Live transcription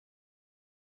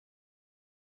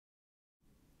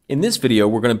In this video,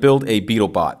 we're going to build a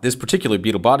BeetleBot. This particular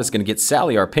BeetleBot is going to get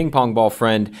Sally, our ping pong ball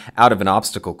friend, out of an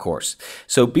obstacle course.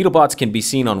 So BeetleBots can be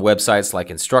seen on websites like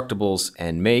Instructables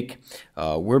and Make.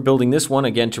 We're building this one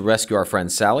again to rescue our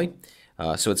friend Sally.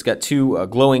 So it's got two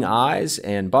glowing eyes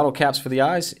and bottle caps for the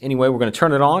eyes. Anyway, we're going to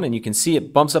turn it on and you can see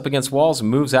it bumps up against walls and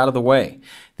moves out of the way.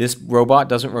 This robot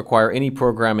doesn't require any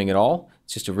programming at all.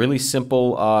 It's just a really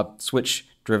simple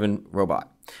switch-driven robot.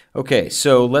 Okay,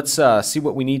 so let's see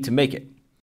what we need to make it.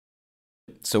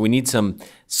 So we need some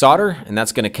solder, and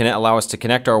that's going to allow us to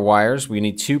connect our wires. We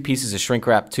need 2 pieces of shrink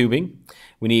wrap tubing.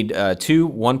 We need 2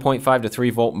 1.5 to 3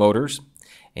 volt motors.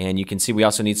 And you can see we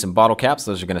also need some bottle caps.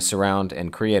 Those are going to surround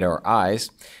and create our eyes.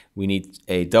 We need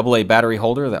a AA battery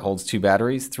holder that holds 2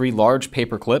 batteries, 3 large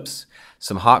paper clips,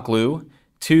 some hot glue,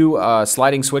 2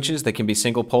 sliding switches that can be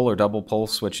single pole or double pole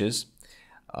switches.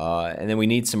 And then we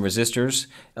need some resistors.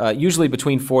 Usually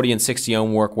between 40 and 60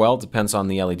 ohm work well, depends on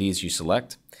the LEDs you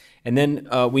select. And then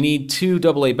we need 2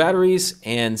 AA batteries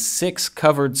and 6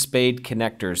 covered spade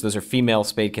connectors. Those are female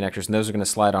spade connectors, and those are going to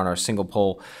slide on our single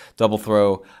pole double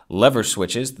throw lever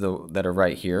switches that are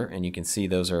right here. And you can see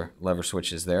those are lever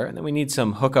switches there. And then we need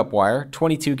some hookup wire.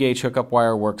 22 gauge hookup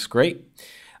wire works great.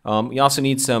 We also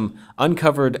need some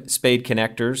uncovered spade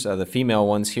connectors, the female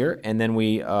ones here. And then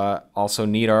we also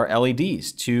need our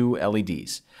LEDs, 2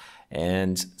 LEDs.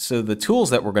 And so the tools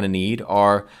that we're going to need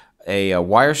are a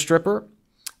wire stripper.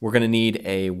 We're going to need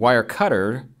a wire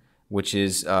cutter, which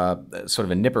is sort of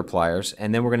a nipper pliers,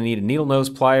 and then we're going to need a needle nose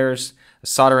pliers, a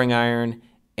soldering iron,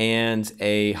 and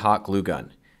a hot glue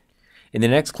gun. In the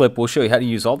next clip, we'll show you how to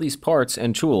use all these parts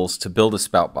and tools to build a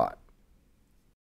spout bot.